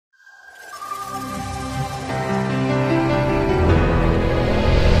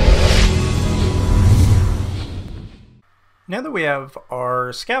that we have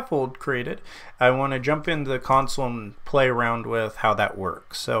our scaffold created, I want to jump into the console and play around with how that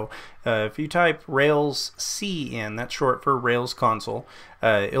works. So if you type Rails C in, that's short for Rails console,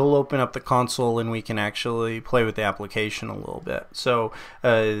 it'll open up the console and we can actually play with the application a little bit. So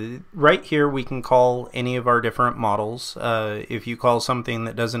right here we can call any of our different models. If you call something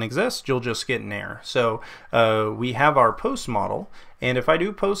that doesn't exist, you'll just get an error. So we have our post model, and if I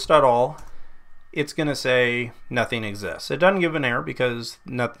do post.all, it's going to say nothing exists. It doesn't give an error because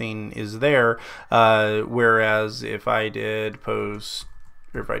nothing is there, whereas if I did post,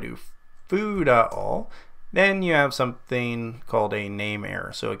 or if I do foo.all, then you have something called a name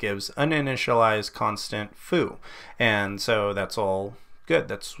error. So it gives uninitialized constant foo, and so that's all good.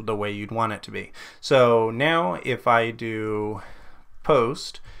 That's the way you'd want it to be. So now if I do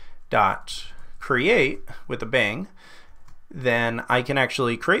post dot create with a bang, then I can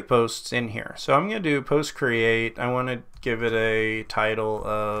actually create posts in here. So I'm going to do post create. I want to give it a title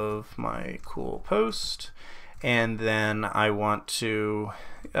of my cool post, and then I want to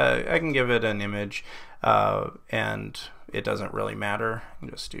I can give it an image, and it doesn't really matter. I can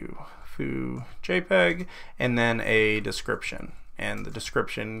just do foo JPEG and then a description, and the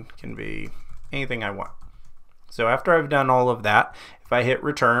description can be anything I want. So after I've done all of that, if I hit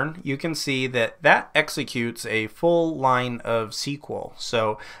return, you can see that that executes a full line of SQL.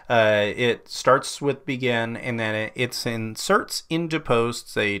 So it starts with begin, and then it inserts into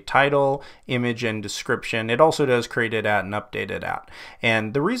posts a title, image, and description. It also does create it at and update it at.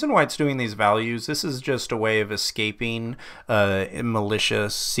 And the reason why it's doing these values, this is just a way of escaping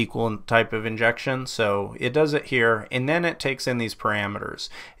malicious SQL type of injection. So it does it here, and then it takes in these parameters.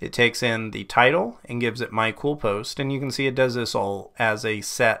 It takes in the title and gives it my cool post, and you can see it does this all as a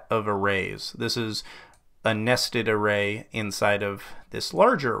set of arrays. This is a nested array inside of this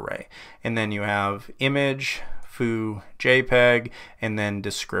larger array, and then you have image, foo, JPEG, and then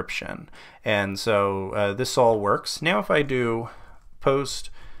description. And so this all works. Now if I do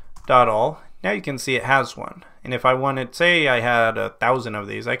post.all, now you can see it has one. And if I wanted, say I had 1,000 of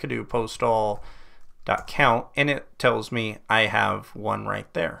these, I could do post.all count, and it tells me I have one right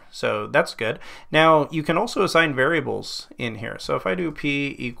there. So that's good. Now you can also assign variables in here. So if I do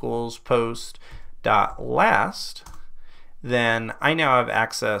p equals post dot last, then I now have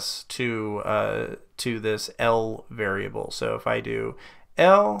access to this L variable. So if I do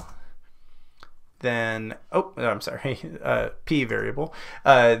L, then I'm sorry, p variable,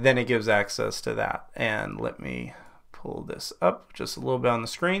 then it gives access to that. And let me pull this up just a little bit on the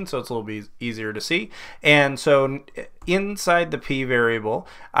screen so it's a little bit easier to see. And so inside the p variable,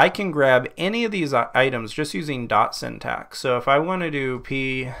 I can grab any of these items just using dot syntax. So if I want to do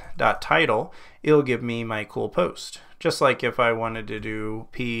p.title, it'll give me my cool post. Just like if I wanted to do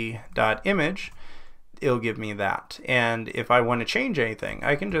p.image, it'll give me that. And if I want to change anything,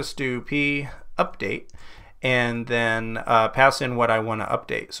 I can just do p.update and then pass in what I want to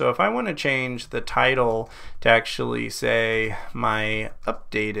update. So if I want to change the title to actually say my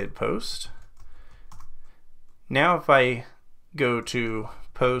updated post, now if I go to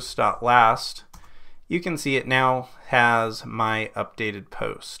post.last, you can see it now has my updated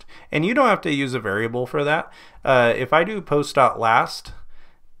post. And you don't have to use a variable for that. If I do post.last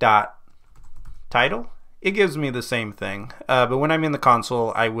title, it gives me the same thing, but when I'm in the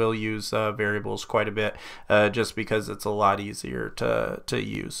console, I will use variables quite a bit, just because it's a lot easier to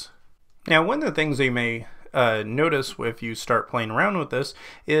use. Now, one of the things you may notice if you start playing around with this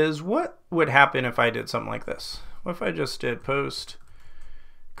is what would happen if I did something like this. What if I just did post,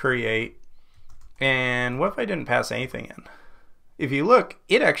 create, and what if I didn't pass anything in? If you look,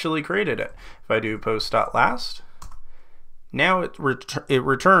 it actually created it. If I do post.last, now it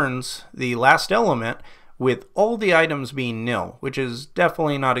returns the last element with all the items being nil, which is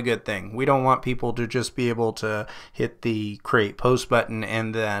definitely not a good thing. We don't want people to just be able to hit the create post button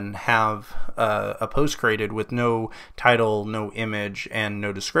and then have a post created with no title, no image, and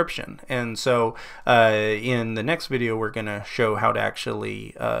no description. And so in the next video, we're going to show how to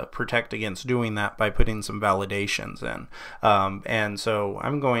actually protect against doing that by putting some validations in. And so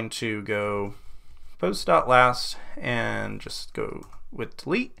I'm going to go post.last and just go with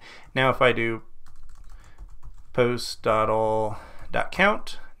delete. Now if I do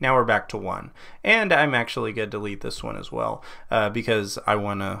post.all.count, now we're back to 1. And I'm actually going to delete this one as well, because I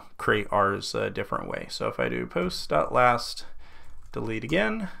want to create ours a different way. So if I do post.last, delete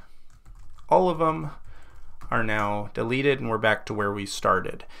again, all of them are now deleted and we're back to where we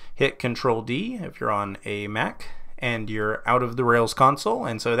started. Hit Control D if you're on a Mac, and you're out of the Rails console.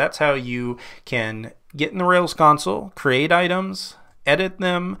 And so that's how you can get in the Rails console, create items, edit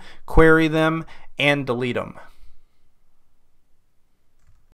them, query them, and delete them.